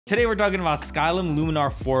Today we're talking about Skylum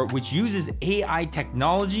Luminar 4, which uses AI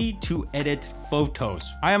technology to edit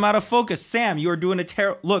photos. I am out of focus. Sam, you are doing a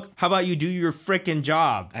terrible... Look, how about you do your freaking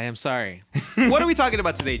job? I am sorry. What are we talking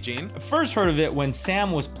about today, Gene? First heard of it when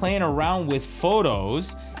Sam was playing around with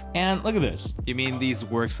photos. And look at this. You mean these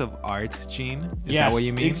works of art, Gene? Is Yes, that what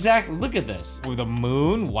you mean? Exactly. Look at this. With the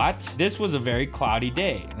moon, what? This was a very cloudy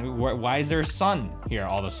day. Why is there a sun here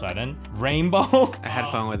all of a sudden? Rainbow? I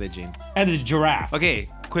had fun with it, Gene. And the giraffe. Okay,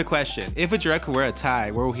 quick question. If a giraffe could wear a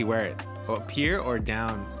tie, where will he wear it? Up here or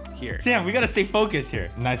down here? Sam, we gotta stay focused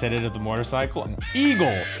here. Nice edit of the motorcycle. An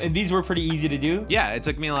eagle. And these were pretty easy to do. Yeah, it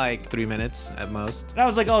took me like 3 minutes at most. And I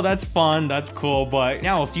was like, oh, that's fun, that's cool. But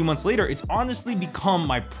now a few months later, it's honestly become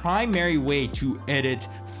my primary way to edit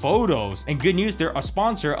photos. And good news, they're a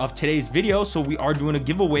sponsor of today's video, so we are doing a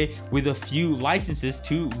giveaway with a few licenses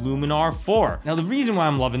to Luminar 4. Now, the reason why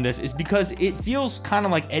I'm loving this is because it feels kind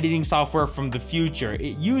of like editing software from the future.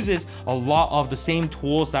 It uses a lot of the same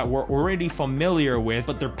tools that we're already familiar with,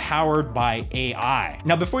 but they're powered by AI.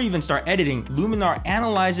 Now, before you even start editing, Luminar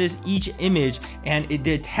analyzes each image and it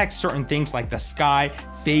detects certain things like the sky,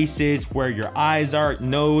 faces, where your eyes are,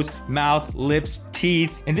 nose, mouth, lips,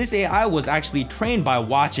 teeth. And this AI was actually trained by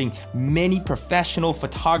watching many professional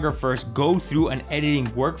photographers go through an editing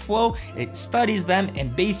workflow. It studies them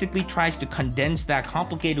and basically tries to condense that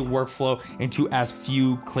complicated workflow into as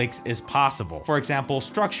few clicks as possible. For example,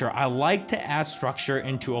 structure. I like to add structure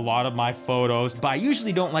into a lot of my photos, but I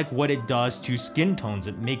usually don't like what it does to skin tones.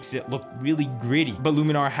 It makes it look really gritty. But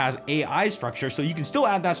Luminar has AI structure, so you can still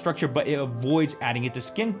add that structure, but it avoids adding it to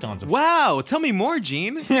skin tones. Wow, tell me more,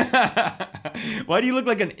 Gene. Why do you look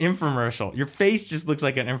like an infomercial? Your face just looks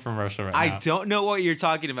like an infomercial right now. I don't know what you're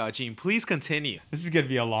talking about, Gene. Please continue. This is gonna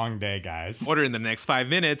be a long day, guys. Order in the next 5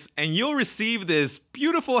 minutes and you'll receive this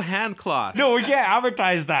beautiful hand cloth. No, we can't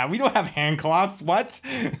advertise that. We don't have hand cloths. What?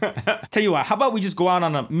 Tell you what, how about we just go out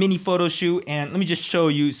on a mini photo shoot and let me just show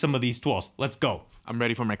you some of these tools. Let's go. I'm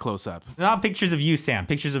ready for my close-up. Not pictures of you, Sam.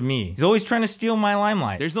 Pictures of me. He's always trying to steal my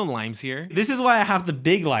limelight. There's no limes here. This is why I have the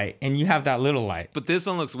big light and you have that little light. But this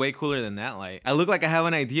one looks way cooler than that light. I look like I have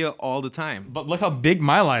an idea all the time. But look how big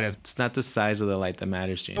my light is. It's not the size of the light that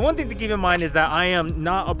matters, Gene. And one thing to keep in mind is that I am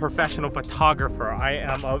not a professional photographer. I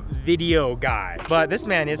am a video guy. But this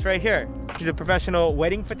man is right here. He's a professional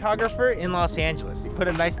wedding photographer in Los Angeles. He put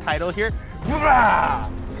a nice title here.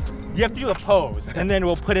 You have to do a pose, and then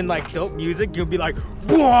we'll put in like dope music. You'll be like,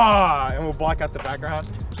 "Wah!" and we'll block out the background.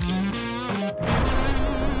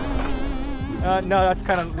 No, that's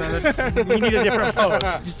kind of, we need a different pose.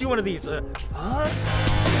 Just do one of these. I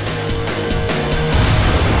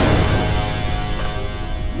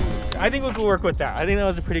think we could work with that. I think that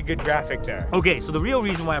was a pretty good graphic there. Okay, so the real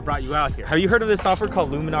reason why I brought you out here. Have you heard of this software called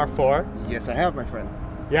Luminar 4? Yes, I have, my friend.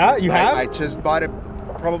 Yeah, you have? I just bought it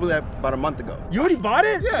probably about a month ago. You already bought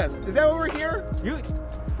it? Yes. Is that what we're here?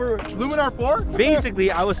 For Luminar 4?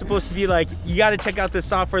 Basically, I was supposed to be like, you got to check out this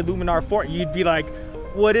software, Luminar 4. You'd be like,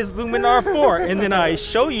 what is Luminar 4? And then I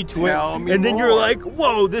show you to it. And then you're like,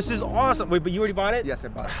 whoa, this is awesome. Wait, but you already bought it? Yes, I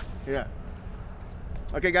bought it. Yeah.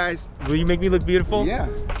 Okay, guys. Will you make me look beautiful? Yeah.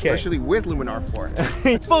 Okay. Especially with Luminar 4.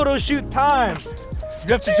 Photo shoot time. You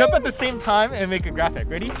have to jump at the same time and make a graphic.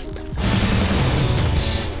 Ready?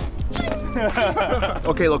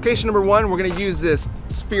 Okay, location number 1, we're gonna use this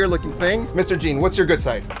sphere looking thing. Mr. Gene, what's your good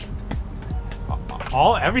side?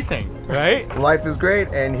 Everything, right? Life is great,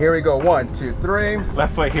 and here we go. 1, 2, 3.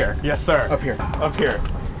 Left foot here. Yes, sir. Up here. Up here.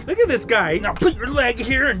 Look at this guy. Now put your leg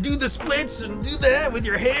here and do the splits and do that with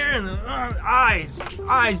your hair and eyes.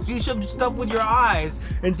 Eyes. Do some stuff with your eyes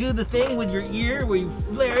and do the thing with your ear where you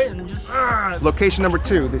flare it and just. Location number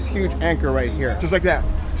 2, this huge anchor right here. Just like that.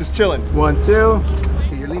 Just chilling. 1, 2.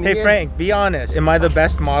 Okay, you're leaning in. Frank, be honest. Am I the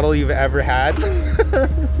best model you've ever had?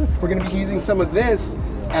 We're gonna be using some of this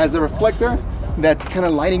as a reflector that's kind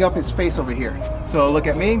of lighting up his face over here. So look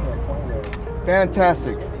at me.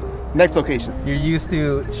 Fantastic. Next location. You're used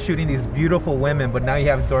to shooting these beautiful women, but now you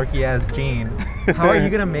have dorky ass Gene. How are you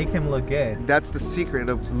gonna make him look good? That's the secret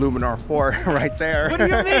of Luminar 4 right there. What do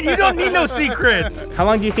you mean? You don't need no secrets. How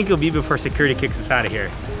long do you think it'll be before security kicks us out of here?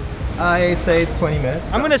 I say 20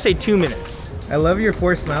 minutes. I'm gonna say 2 minutes. I love your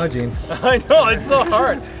forced smile, Gene. I know, it's so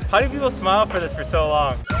hard. How do people smile for this for so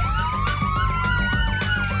long?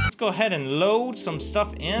 Go ahead and load some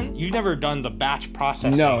stuff in. You've never done the batch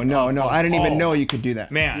processing. No. I didn't even know you could do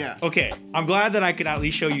that. Man, Yeah. okay. I'm glad that I could at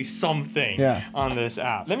least show you something on this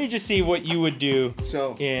app. Let me just see what you would do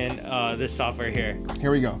in this software here.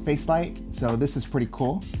 Here we go. Face light. So this is pretty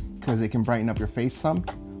cool because it can brighten up your face some.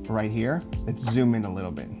 Right here, let's zoom in a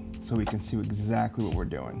little bit so we can see exactly what we're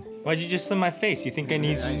doing. Why'd you just slim my face? You think I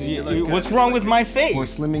need... you look good. What's wrong with my face? We're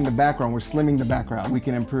slimming the background. We're slimming the background. We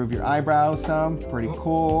can improve your eyebrows some. Pretty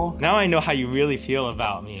cool. Now I know how you really feel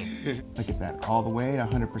about me. Look at that. All the way to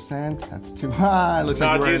 100%. That's too high. Let's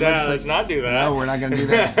not do that. Let's not do that. No, we're not going to do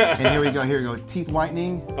that. And here we go. Here we go. Teeth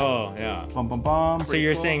whitening. Oh, yeah. Bum, bum, bum. So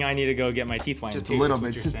you're saying I need to go get my teeth whitened Just a little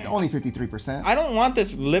bit. Just only 53%. I don't want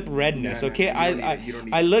this lip redness, No, no, okay? you don't need it, you don't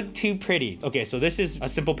need I it. look too pretty. Okay, so this is a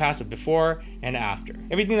simple passive before and after.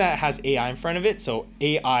 Everything that has AI in front of it, so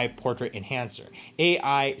AI portrait enhancer,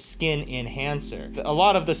 AI skin enhancer. A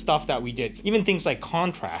lot of the stuff that we did, even things like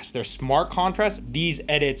contrast, they're smart contrast, these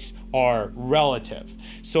edits are relative.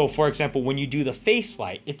 So for example, when you do the face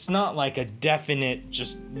light, it's not like a definite,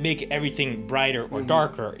 just make everything brighter or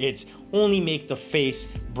darker. It's only make the face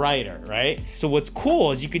brighter, right? So what's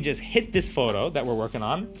cool is you could just hit this photo that we're working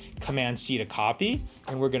on, Command C to copy,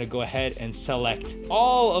 and we're gonna go ahead and select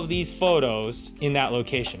all of these photos in that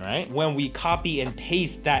location, right? When we copy and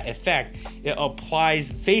paste that effect, it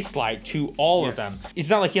applies face light to all of them. It's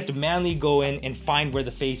not like you have to manually go in and find where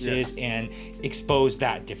the face is and expose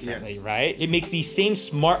that differently, right? It makes these same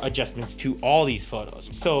smart adjustments to all these photos.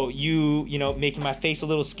 So you know, making my face a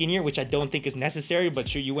little skinnier, which I don't think is necessary, but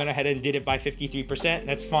sure, you went ahead and did it by 53%.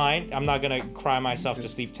 That's fine. I'm not gonna cry myself to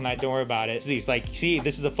sleep tonight. Don't worry about it. See,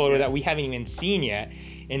 this is a photo that we haven't even seen yet,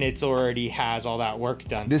 and it's already has all that work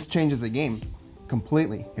done. This changes the game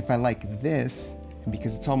completely. If I like this, and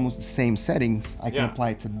because it's almost the same settings, I can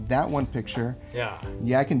apply it to that one picture. Yeah,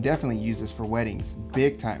 I can definitely use this for weddings,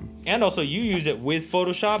 big time. and also you use it with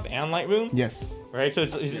Photoshop and Lightroom, Yes. right? So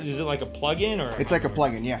is it like a plugin or? It's like a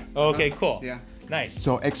plugin, yeah. Okay, cool. Yeah. Nice.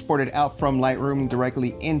 So export it out from Lightroom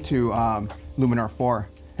directly into Luminar 4.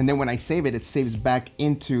 And then when I save it, it saves back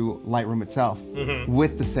into Lightroom itself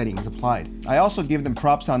with the settings applied. I also give them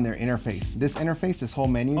props on their interface. This interface, this whole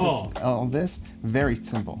menu, all this, very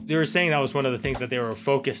simple. They were saying that was one of the things that they were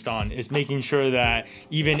focused on, is making sure that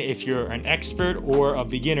even if you're an expert or a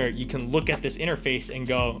beginner, you can look at this interface and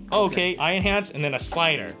go, oh, okay, eye enhance, and then a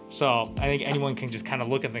slider. So I think anyone can just kind of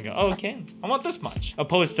look at it and go, oh, okay, I want this much.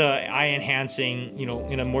 Opposed to eye enhancing, you know,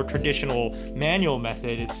 in a more traditional manual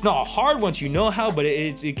method. It's not hard once you know how, but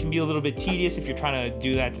it can be a little bit tedious if you're trying to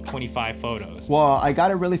do that to 25 photos. Well, I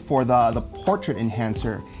got it really for the portrait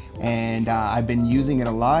enhancer, and I've been using it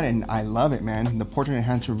a lot, and I love it, man. The portrait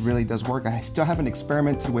enhancer really does work. I still haven't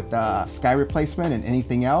experimented with the sky replacement and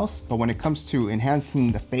anything else, but when it comes to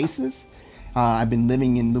enhancing the faces, I've been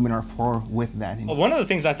living in Luminar 4 with that. Well, one of the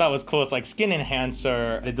things I thought was cool is like skin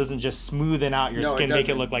enhancer. It doesn't just smoothen out your skin, make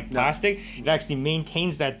it look like plastic. It actually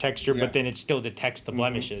maintains that texture, but then it still detects the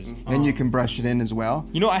blemishes. And you can brush it in as well.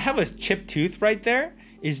 You know, I have a chipped tooth right there.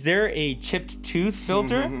 Is there a chipped tooth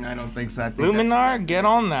filter? I don't think so. I think Luminar, get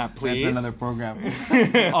on that, please. That's another program.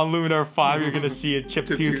 On Luminar 5, you're gonna see a chipped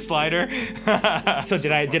tooth slider. So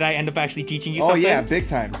did I end up actually teaching you something? Oh yeah, big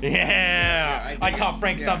time. Yeah, I taught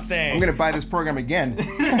Frank something. I'm gonna buy this program again.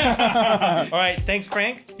 All right, thanks,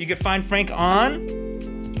 Frank. You can find Frank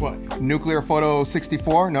on. What? Nuclear Photo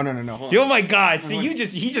 64? No. Hold on. Oh my God! See, he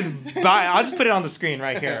just I'll just put it on the screen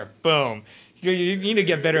right here. Boom. You need to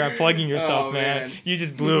get better at plugging yourself, man. You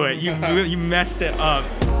just blew it. You messed it up.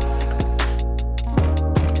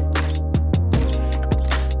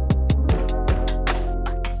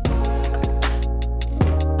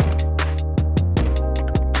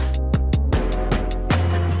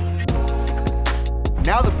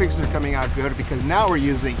 Now the pictures are coming out good because now we're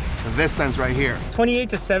using this lens right here. 28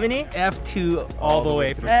 to 70, f2 all the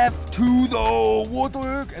way. F2 though, what the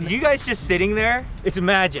heck? And you guys just sitting there, it's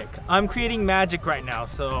magic. I'm creating magic right now,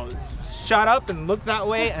 so shut up and look that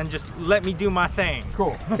way and just let me do my thing.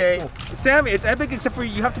 Cool. Okay? Sam, it's epic except for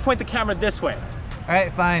you have to point the camera this way. All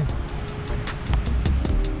right, fine.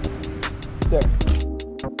 There.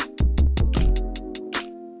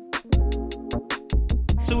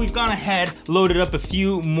 So we've gone ahead, loaded up a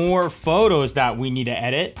few more photos that we need to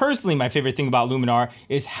edit. Personally, my favorite thing about Luminar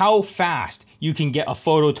is how fast you can get a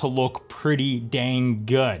photo to look pretty dang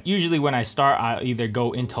good. Usually when I start, I either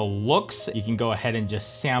go into looks. You can go ahead and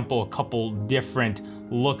just sample a couple different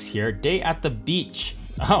looks here. Day at the beach.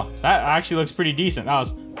 Oh, that actually looks pretty decent. That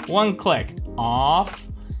was one click, off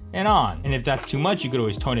and on. And if that's too much, you could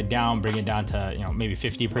always tone it down, bring it down to, you know, maybe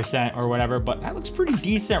 50% or whatever, but that looks pretty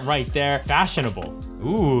decent right there. Fashionable.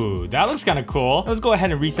 Ooh, that looks kind of cool. Let's go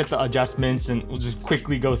ahead and reset the adjustments and we'll just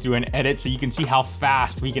quickly go through and edit so you can see how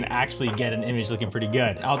fast we can actually get an image looking pretty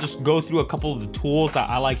good. I'll just go through a couple of the tools that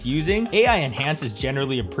I like using. AI Enhance is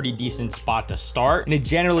generally a pretty decent spot to start, and it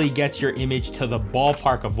generally gets your image to the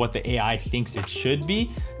ballpark of what the AI thinks it should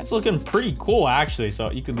be. That's looking pretty cool actually,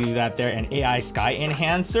 so you could leave that there. And AI Sky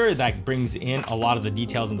Enhancer, that brings in a lot of the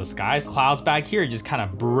details in the skies. Clouds back here just kind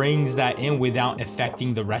of brings that in without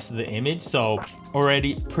affecting the rest of the image, so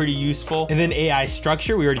already pretty useful. And then AI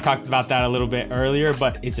Structure, we already talked about that a little bit earlier,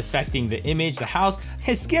 but it's affecting the image, the house,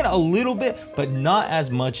 his skin a little bit, but not as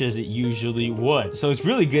much as it usually would. So it's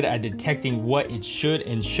really good at detecting what it should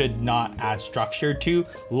and should not add structure to.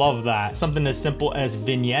 Love that. Something as simple as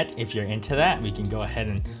vignette, if you're into that, we can go ahead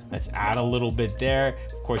and let's add a little bit there.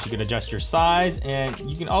 Of course, you can adjust your size, and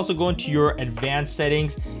you can also go into your advanced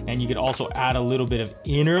settings, and you can also add a little bit of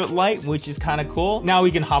inner light, which is kind of cool. Now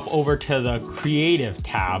we can hop over to the creative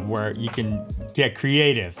tab where you can get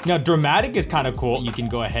creative. Now dramatic is kind of cool. You can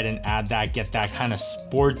go ahead and add that, get that kind of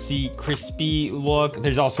sportsy, crispy look.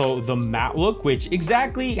 There's also the matte look, which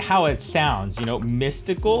exactly how it sounds, you know,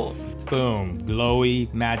 mystical, boom,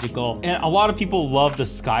 glowy, magical. And a lot of people love the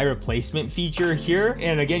sky replacement feature here.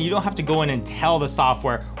 And again, you don't have to go in and tell the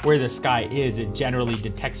software where the sky is. It generally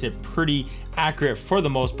detects it pretty accurate for the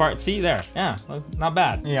most part. See there, yeah, not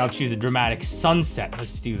bad. Yeah, I'll choose a dramatic sunset.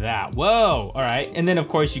 Let's do that. Whoa, all right. And then of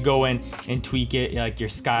course you go in and tweak it, like your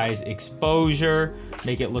sky's exposure,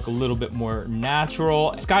 make it look a little bit more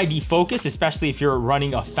natural. Sky defocus, especially if you're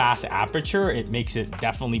running a fast aperture, it makes it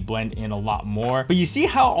definitely blend in a lot more. But you see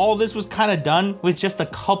how all this was kind of done with just a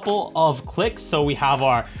couple of clicks. So we have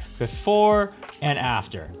our before and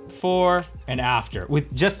after, before and after,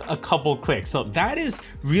 with just a couple clicks. So that is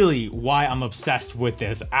really why I'm obsessed with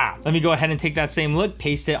this app. Let me go ahead and take that same look,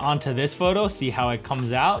 paste it onto this photo, see how it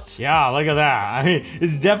comes out. Yeah, look at that. I mean,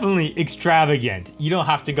 it's definitely extravagant. You don't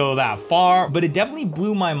have to go that far, but it definitely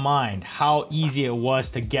blew my mind how easy it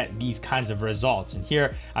was to get these kinds of results. And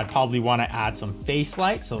here, I'd probably want to add some face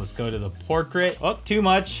light. So let's go to the portrait. Oh, too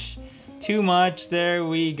much. There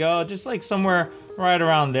we go. Just like somewhere right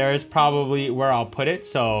around there is probably where I'll put it.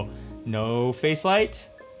 So no face light,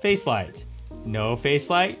 no face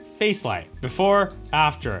light, before,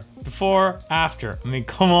 after. I mean,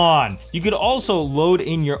 come on. You could also load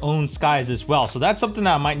in your own skies as well. So that's something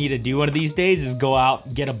that I might need to do one of these days, is go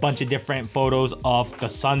out, get a bunch of different photos of the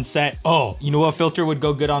sunset. Oh, you know what filter would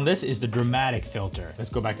go good on this is the dramatic filter.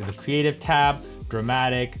 Let's go back to the creative tab,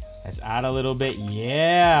 dramatic. Let's add a little bit,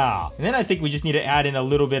 yeah. And then I think we just need to add in a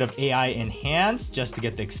little bit of AI Enhance just to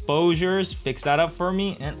get the exposures, fix that up for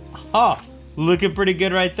me, and looking pretty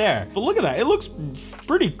good right there. But look at that, it looks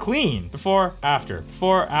pretty clean. Before, after,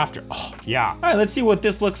 oh yeah. All right, let's see what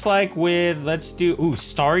this looks like with, let's do, ooh,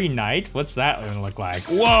 Starry Night. What's that gonna look like?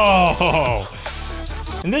 Whoa!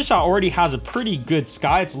 And this shot already has a pretty good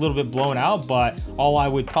sky. It's a little bit blown out, but all I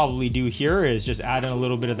would probably do here is just add in a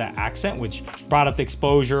little bit of that accent, which brought up the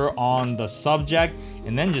exposure on the subject,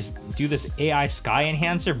 and then just do this AI Sky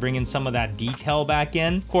Enhancer, bring in some of that detail back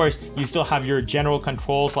in. Of course, you still have your general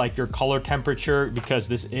controls like your color temperature, because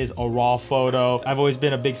this is a raw photo. I've always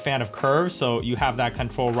been a big fan of curves, so you have that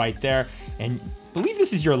control right there. And I believe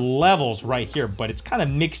this is your levels right here, but it's kind of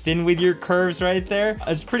mixed in with your curves right there.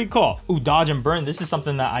 It's pretty cool. Ooh, dodge and burn. This is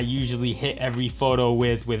something that I usually hit every photo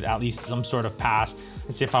with at least some sort of pass.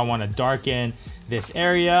 Let's see if I want to darken this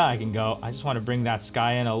area. I can go, I just want to bring that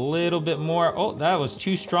sky in a little bit more. Oh, that was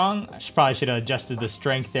too strong. I probably should have adjusted the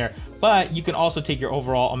strength there, but you can also take your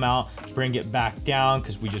overall amount, bring it back down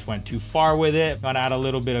because we just went too far with it. I'm gonna add a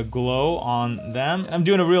little bit of glow on them. I'm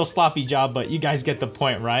doing a real sloppy job, but you guys get the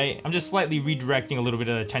point, right? I'm just slightly redirecting a little bit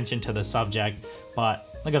of attention to the subject, but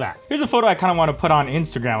look at that. Here's a photo I kind of want to put on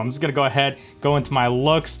Instagram. I'm just gonna go ahead, go into my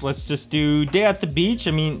looks. Let's just do day at the beach.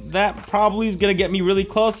 I mean, that probably is gonna get me really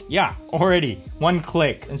close. Yeah, already, one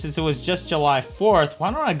click. And since it was just July 4th,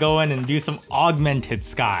 why don't I go in and do some augmented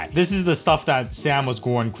sky? This is the stuff that Sam was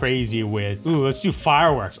going crazy with. Ooh, let's do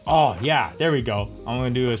fireworks. Oh yeah, there we go. All I'm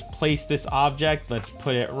gonna do is place this object. Let's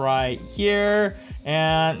put it right here.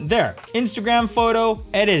 And there, Instagram photo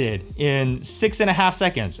edited in 6.5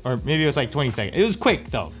 seconds, or maybe it was like 20 seconds. It was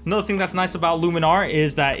quick though. Another thing that's nice about Luminar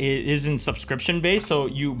is that it isn't subscription based, so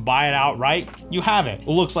you buy it outright, you have it. It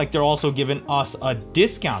looks like they're also giving us a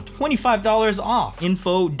discount, $25 off.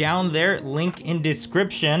 Info down there, link in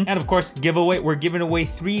description. And of course, giveaway, we're giving away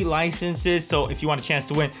 3 licenses. So if you want a chance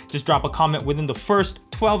to win, just drop a comment within the first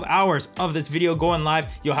 12 hours of this video going live,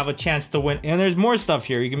 you'll have a chance to win. And there's more stuff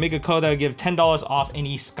here. You can make a code that will give $10 off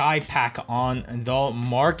any sky pack on the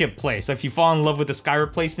marketplace. So if you fall in love with the sky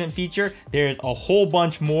replacement feature, there's a whole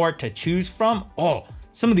bunch more to choose from. Oh,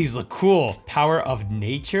 Some of these look cool. Power of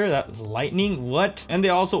nature, that's lightning, what? And they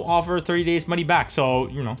also offer 30 days money back. So,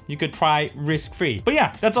 you know, you could try risk-free. But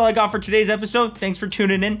yeah, that's all I got for today's episode. Thanks for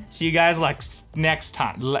tuning in. See you guys next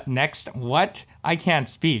time. Next what? I can't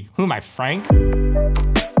speak. Who am I, Frank?